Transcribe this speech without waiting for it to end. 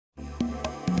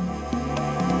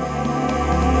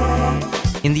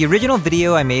In the original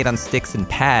video I made on sticks and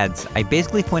pads, I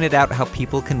basically pointed out how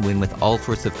people can win with all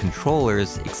sorts of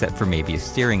controllers except for maybe a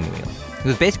steering wheel. It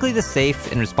was basically the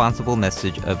safe and responsible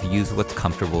message of use what's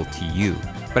comfortable to you.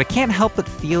 But I can't help but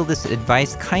feel this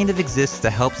advice kind of exists to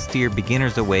help steer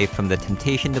beginners away from the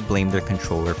temptation to blame their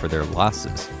controller for their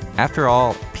losses. After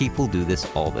all, people do this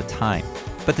all the time.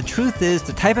 But the truth is,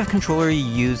 the type of controller you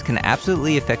use can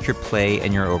absolutely affect your play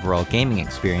and your overall gaming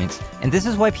experience, and this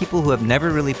is why people who have never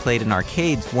really played in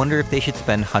arcades wonder if they should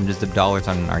spend hundreds of dollars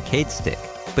on an arcade stick.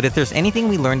 But if there's anything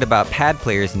we learned about pad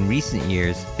players in recent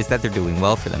years, it's that they're doing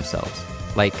well for themselves.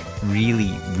 Like,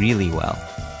 really, really well.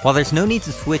 While there's no need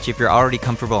to switch if you're already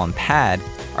comfortable on pad,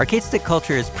 arcade stick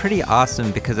culture is pretty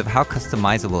awesome because of how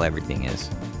customizable everything is.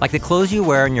 Like the clothes you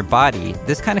wear on your body,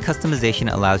 this kind of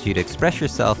customization allows you to express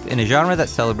yourself in a genre that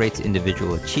celebrates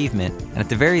individual achievement, and at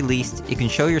the very least, it can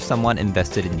show you're someone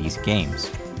invested in these games.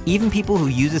 Even people who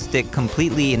use a stick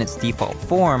completely in its default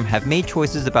form have made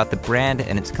choices about the brand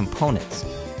and its components.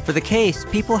 For the case,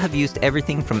 people have used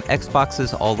everything from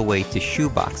Xboxes all the way to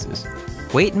shoeboxes.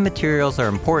 Weight and materials are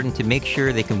important to make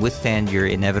sure they can withstand your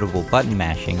inevitable button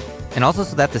mashing, and also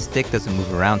so that the stick doesn't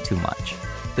move around too much.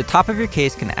 The top of your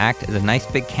case can act as a nice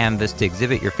big canvas to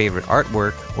exhibit your favorite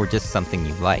artwork or just something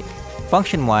you like.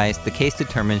 Function-wise, the case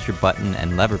determines your button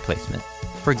and lever placement.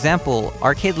 For example,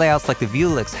 arcade layouts like the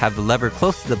Vuelix have the lever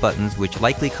close to the buttons, which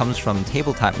likely comes from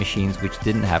tabletop machines which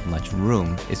didn't have much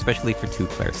room, especially for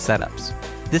two-player setups.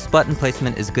 This button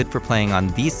placement is good for playing on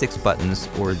these 6 buttons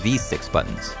or these 6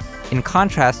 buttons. In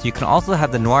contrast, you can also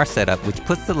have the Noir setup, which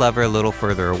puts the lever a little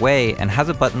further away and has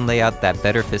a button layout that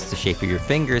better fits the shape of your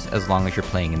fingers as long as you're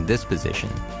playing in this position.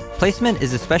 Placement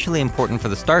is especially important for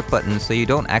the start button so you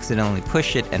don't accidentally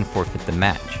push it and forfeit the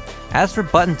match. As for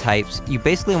button types, you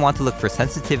basically want to look for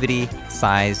sensitivity,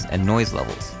 size, and noise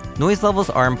levels. Noise levels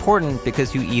are important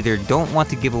because you either don't want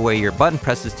to give away your button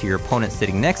presses to your opponent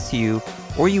sitting next to you,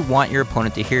 or you want your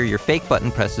opponent to hear your fake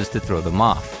button presses to throw them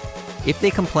off. If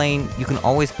they complain, you can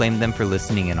always blame them for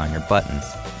listening in on your buttons.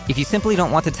 If you simply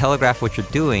don't want to telegraph what you're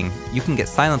doing, you can get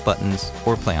silent buttons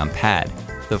or play on pad.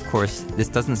 Though of course, this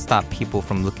doesn't stop people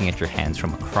from looking at your hands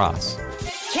from across.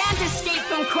 Can't escape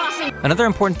from crossing. Another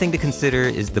important thing to consider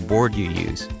is the board you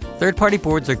use. Third-party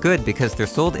boards are good because they're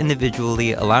sold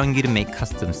individually, allowing you to make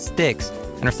custom sticks,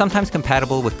 and are sometimes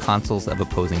compatible with consoles of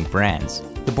opposing brands.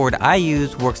 The board I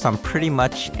use works on pretty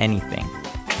much anything.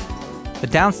 The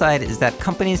downside is that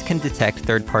companies can detect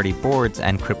third-party boards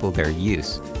and cripple their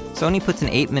use. Sony puts an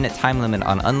 8-minute time limit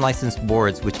on unlicensed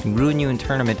boards, which can ruin you in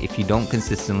tournament if you don't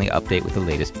consistently update with the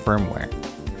latest firmware.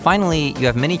 Finally, you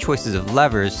have many choices of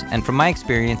levers, and from my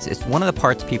experience, it's one of the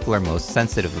parts people are most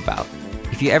sensitive about.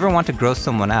 If you ever want to gross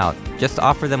someone out, just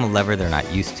offer them a lever they're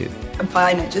not used to. I'm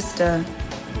fine, I just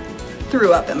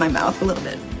threw up in my mouth a little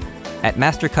bit. At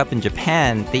Master Cup in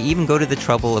Japan, they even go to the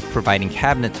trouble of providing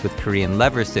cabinets with Korean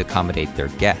levers to accommodate their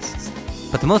guests.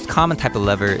 But the most common type of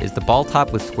lever is the ball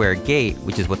top with square gate,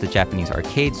 which is what the Japanese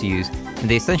arcades use, and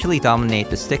they essentially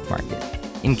dominate the stick market.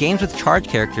 In games with charge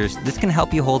characters, this can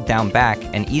help you hold down back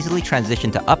and easily transition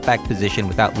to up back position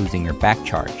without losing your back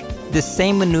charge. This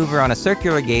same maneuver on a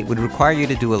circular gate would require you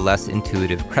to do a less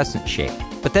intuitive crescent shape.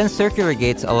 But then circular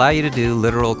gates allow you to do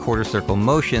literal quarter circle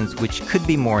motions, which could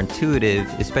be more intuitive,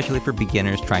 especially for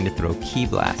beginners trying to throw key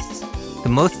blasts. The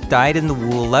most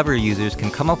dyed-in-the-wool lever users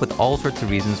can come up with all sorts of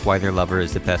reasons why their lever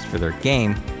is the best for their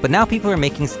game, but now people are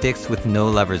making sticks with no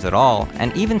levers at all,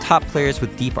 and even top players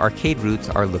with deep arcade roots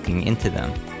are looking into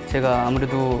them. 제가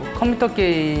아무래도 컴퓨터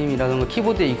게임이라던가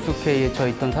키보드에 익숙해져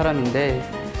있던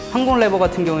사람인데 항공 레버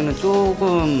같은 경우에는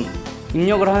조금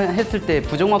입력을 했을 때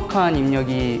부정확한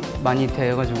입력이 많이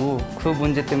돼가지고 그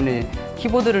문제 때문에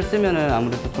키보드를 쓰면은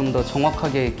아무래도 좀 더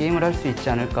정확하게 게임을 할 수 있지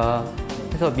않을까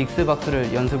해서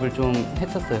믹스박스를 연습을 좀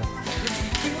했었어요.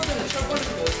 키보드는 철권이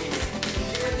뭐지?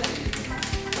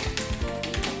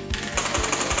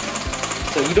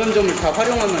 이런 점을 다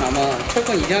활용하면 아마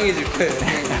철권 이상해질 거예요.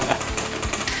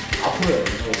 앞으로요.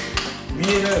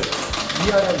 위에는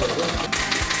위아래로.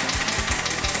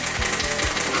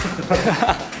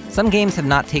 Some games have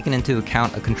not taken into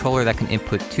account a controller that can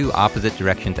input 2 opposite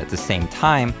directions at the same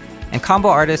time, and combo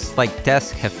artists like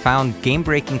Desk have found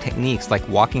game-breaking techniques like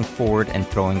walking forward and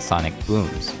throwing sonic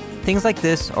booms. Things like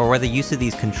this, or why the use of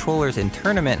these controllers in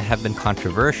tournament, have been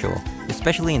controversial,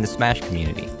 especially in the Smash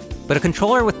community. But a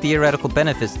controller with theoretical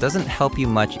benefits doesn't help you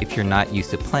much if you're not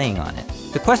used to playing on it.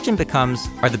 The question becomes,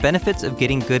 are the benefits of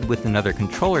getting good with another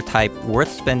controller type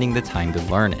worth spending the time to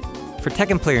learn it? For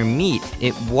Tekken player Meat,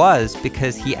 it was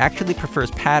because he actually prefers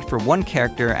pad for one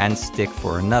character and stick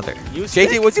for another.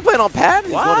 JD, what's he playing on pad?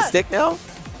 He's going to stick now?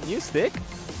 New stick?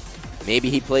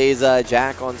 Maybe he plays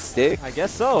Jack on stick? I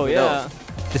guess so, yeah.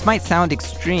 This might sound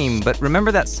extreme, but remember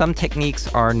that some techniques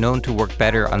are known to work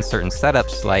better on certain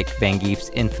setups, like Van Gief's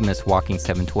infamous Walking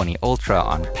 720 Ultra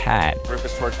on pad.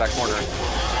 Rufus towards that corner.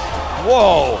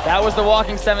 Whoa! That was the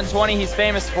Walking 720 he's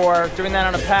famous for, doing that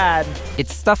on a pad.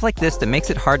 It's stuff like this that makes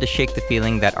it hard to shake the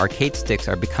feeling that arcade sticks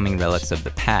are becoming relics of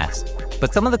the past.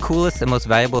 But some of the coolest and most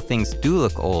valuable things do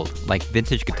look old, like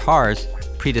vintage guitars,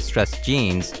 pre-distressed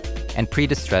jeans, and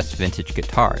pre-distressed vintage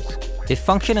guitars. If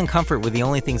function and comfort were the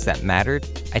only things that mattered,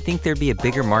 I think there'd be a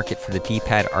bigger market for the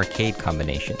D-pad arcade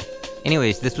combination.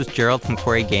 Anyways, this was Gerald from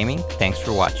Quarry Gaming. Thanks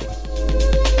for watching.